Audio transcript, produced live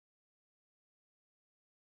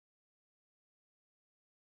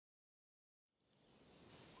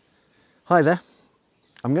Hi there.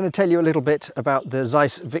 I'm going to tell you a little bit about the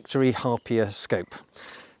ZEISS Victory Harpia scope.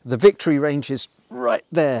 The Victory range is right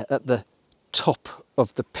there at the top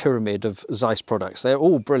of the pyramid of ZEISS products. They're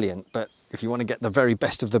all brilliant, but if you want to get the very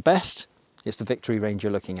best of the best, it's the Victory range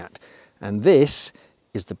you're looking at. And this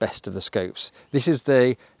is the best of the scopes. This is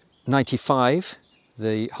the 95,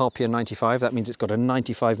 the Harpia 95. That means it's got a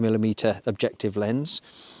 95mm objective lens.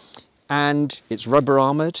 And it's rubber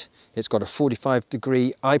armoured. It's got a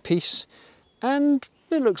 45-degree eyepiece. And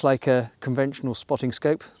it looks like a conventional spotting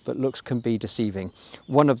scope, but looks can be deceiving.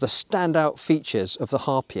 One of the standout features of the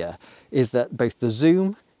Harpia is that both the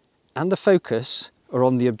zoom and the focus are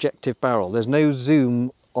on the objective barrel. There's no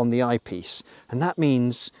zoom on the eyepiece, and that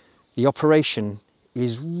means the operation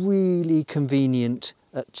is really convenient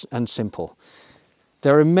and simple.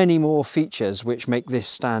 There are many more features which make this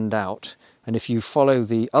stand out, and if you follow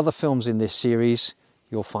the other films in this series,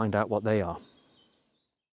 you'll find out what they are.